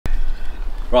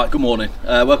Right, good morning.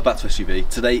 Welcome back to SUV.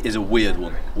 Today is a weird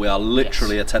one. We are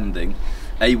literally attending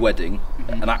a wedding,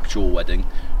 an actual wedding,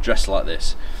 dressed like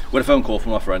this. We had a phone call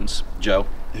from our friends, Joe,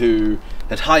 who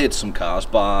had hired some cars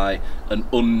by an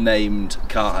unnamed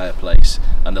car hire place,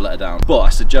 and they let her down. But I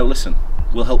said, Joe, listen,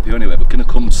 we'll help you anyway. We're going to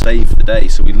come save the day.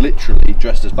 So we literally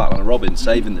dressed as Batman and Robin,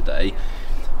 saving the day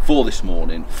for this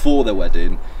morning, for their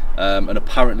wedding, and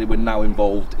apparently we're now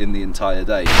involved in the entire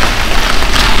day.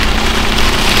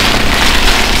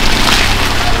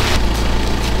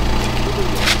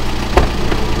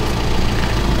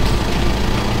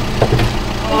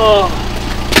 Oh.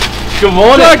 Good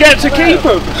morning. Do I get to keep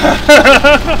them?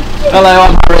 Hello,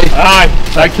 I'm Harry. Hi,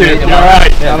 thank you. You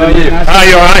alright? Yeah, how are you? Hi,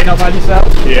 you alright? Not bad yourself?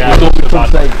 Yeah. I thought we'd come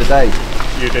save the day.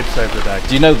 You did save the day.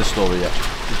 Do you know the story yet?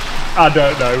 I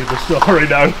don't know the story,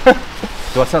 no.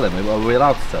 Do I tell him? Are we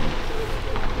allowed to tell him?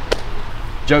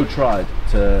 Joe tried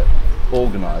to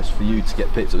organise for you to get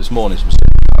picked up this morning from some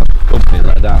company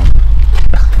let her down.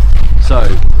 So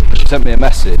she sent me a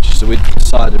message, so we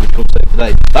decided we'd come save the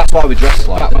day. That's why we dressed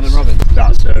like Batman and Robin.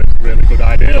 That's a really good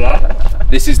idea, that.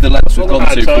 This is the length we've gone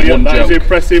to for one that joke. That is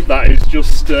impressive, that is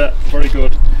just very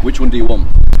good. Which one do you want?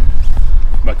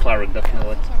 McLaren,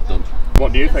 definitely. Done.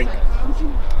 What do you think?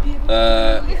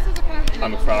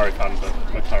 I'm a Ferrari fan, but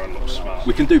McLaren looks smart.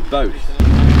 We can do both.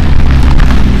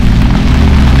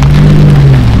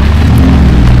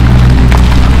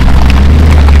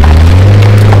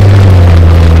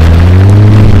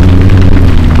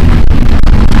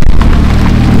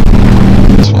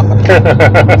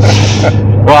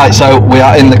 Right, so we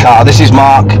are in the car. This is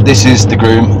Mark, this is the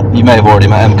groom. You may have already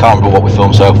met him, can't remember what we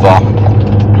filmed so far.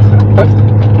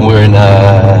 We're in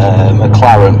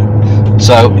McLaren.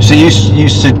 So you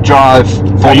used to drive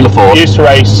Formula Ford? I used to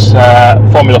race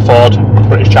Formula Ford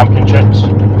British Championships,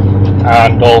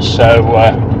 and also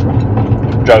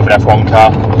drove an F1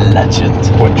 car. Legend.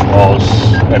 Which was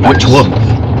immense. Which one?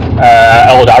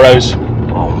 Old Arrows.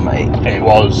 Oh mate. It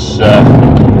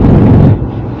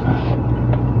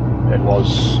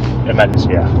was immense,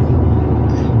 yeah.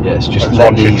 Yeah, it's just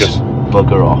let these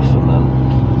bugger off, and then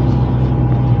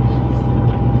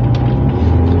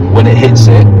when it hits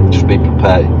it, just be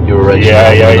prepared. You're ready.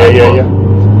 Yeah.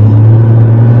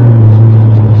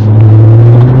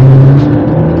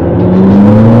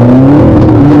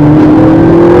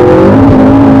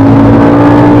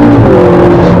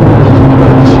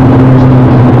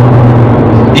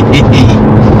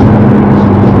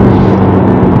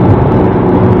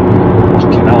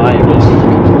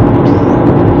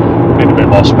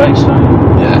 Space.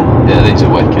 Yeah, these are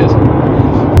wicked.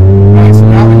 Right, so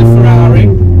we're out in the Ferrari.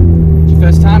 It's your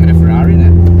first time in a Ferrari, isn't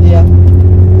it? Yeah.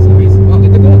 So well,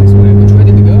 did they go this way? Which way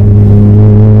did they go?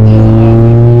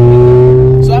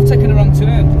 So I've taken a wrong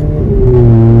turn.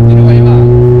 Do you know where you are?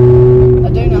 I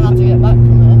don't know how to get back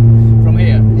from here. From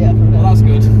here? Yeah, from here. Well, that's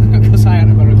good, because I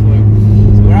hadn't got a clue.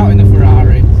 So we're out in the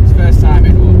Ferrari. It's his first time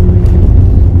in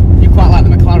one. You quite like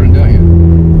the McLaren, don't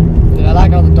you? Yeah, I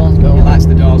like how the doors go. He likes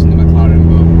the doors on the McLaren,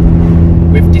 but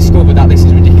we've discovered that this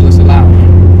is ridiculously loud.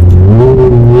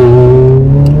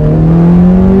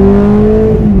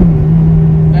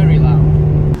 Very loud.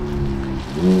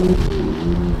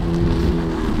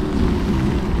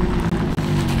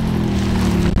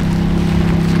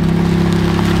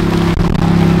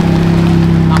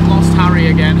 I've lost Harry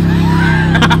again.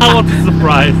 What a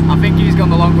surprise. I think he's gone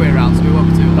the long way around, so we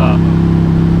won't be too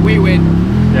long. We win.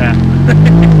 Yeah.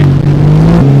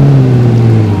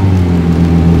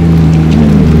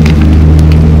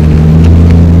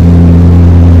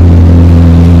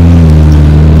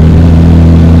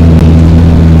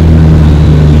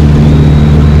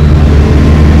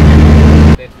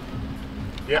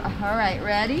 Alright,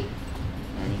 ready?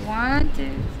 Ready, 1, 2,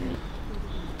 3.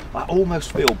 I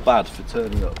almost feel bad for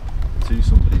turning up to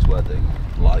somebody's wedding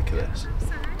like this.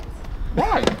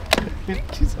 Why?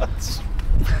 That's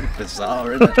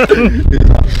bizarre, isn't it? It's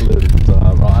absolutely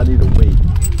bizarre. Right, I need a wee.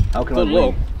 How can I wee?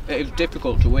 Look, it is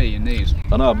difficult to wee in these.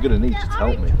 I know, I'm going to need you to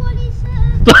help me. I'm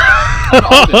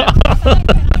not holding it.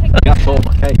 You have to hold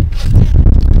my cake.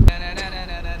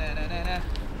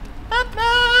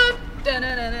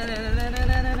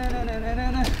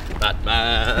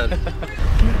 Batman.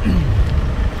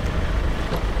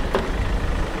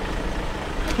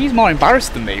 He's more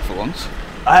embarrassed than me for once.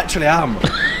 I actually am.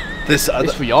 It's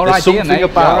for your there's idea, something mate.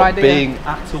 about Your idea. being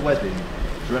at a wedding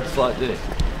dressed like this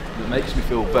that makes me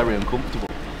feel very uncomfortable.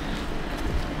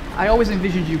 I always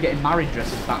envisioned you getting married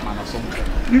dressed as Batman or something.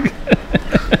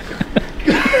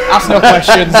 Ask no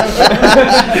questions.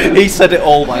 He said it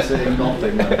all by saying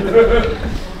nothing.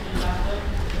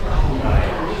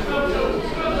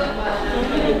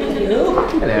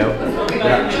 Hello.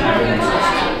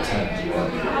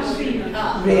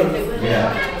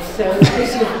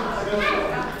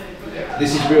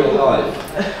 This is real life.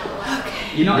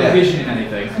 You're not envisioning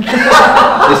anything.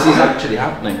 This is actually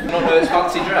happening. You don't know his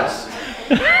fancy dress?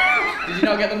 Did you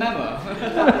not get the memo?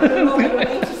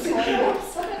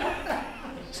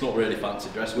 It's not really fancy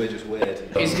dress, we're just weird.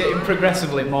 It's getting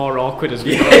progressively more awkward as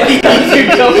we go.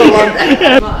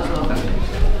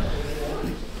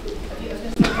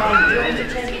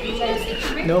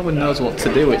 No one knows what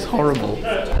to do, it's horrible.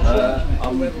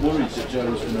 I'm worried that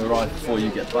Joe's going to arrive before you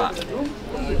get back.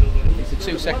 It's a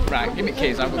 2-second, right, give me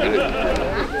keys, I'll go get it.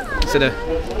 Instead of...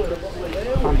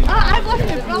 I've left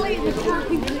the brolly in the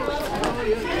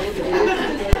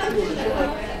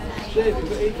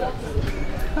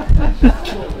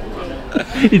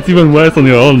It's even worse on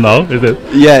your own now, is it?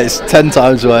 Yeah, it's 10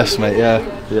 times worse, mate, yeah,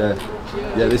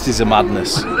 this is a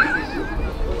madness.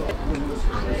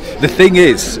 The thing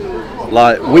is,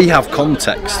 like, we have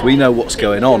context, we know what's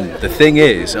going on. The thing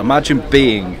is, imagine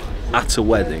being at a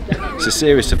wedding, it's a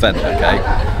serious event, okay?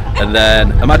 And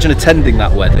then imagine attending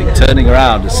that wedding, turning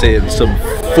around and seeing some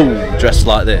fool dressed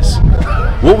like this.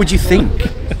 What would you think?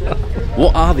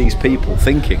 What are these people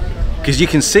thinking? Because you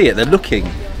can see it, they're looking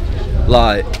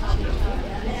like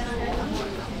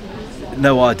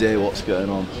no idea what's going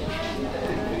on.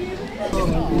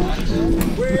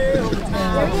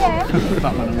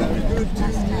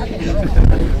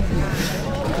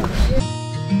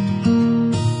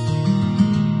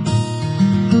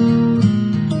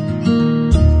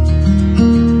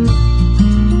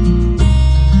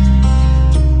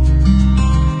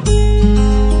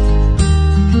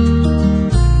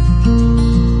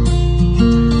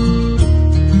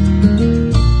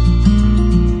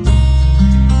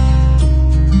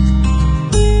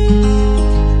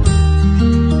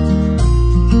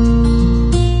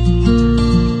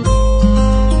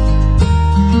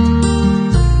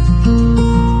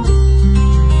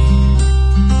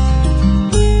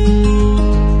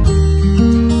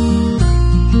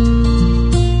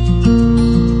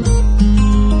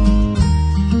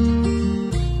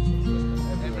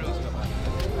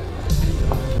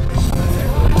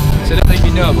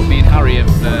 No, but me and Harry have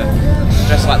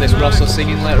dressed like this. We're also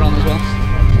singing later on as well.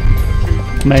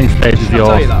 Main stage is I'll yours.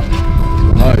 tell you that.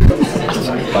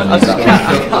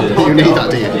 You need that,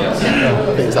 do you? Yeah.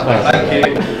 Is that right? Thank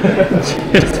you.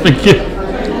 Yes, thank you.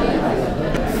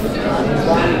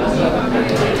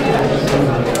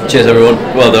 Cheers everyone,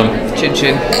 well done. Chin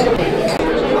chin.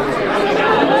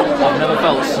 I've never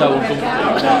felt so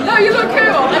uncomfortable. No, you look cool.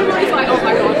 Everybody's like, oh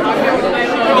my god, I'm going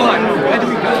to We're like, where do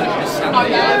we go? I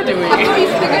thought they're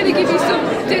going to give you some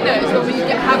dinners when we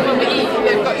eat.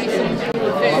 They've got you some food.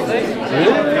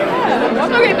 I'm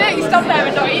not going to make you stand there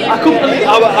and not eat. I couldn't believe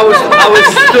I was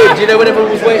stood, you know, when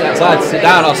everyone was waiting outside to sit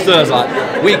down, I was stood, I was like,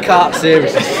 we can't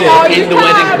seriously sit in the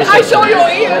wedding procession. I saw your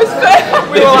ears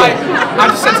first. We were like, I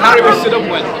just said to Harry, we stood up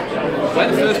and went, we're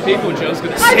the first people Joe's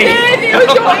going to see. I did, it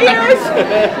was your ears.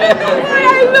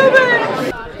 I love it.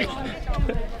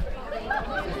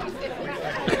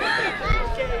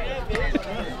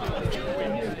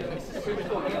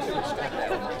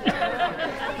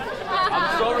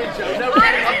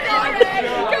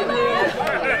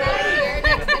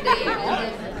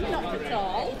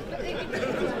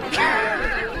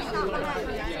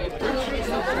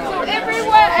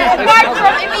 Apart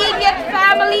from immediate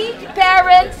family,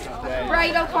 parents,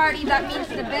 bridal party, that means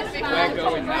the best man. We're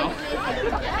going now.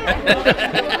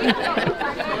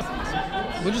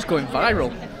 We're just going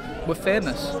viral. We're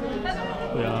famous.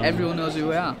 Yeah. Everyone knows who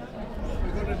we are.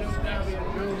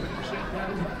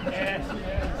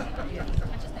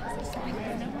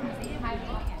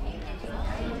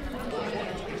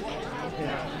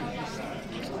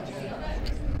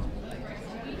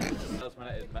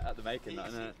 At the making, that,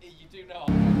 isn't it? You do know.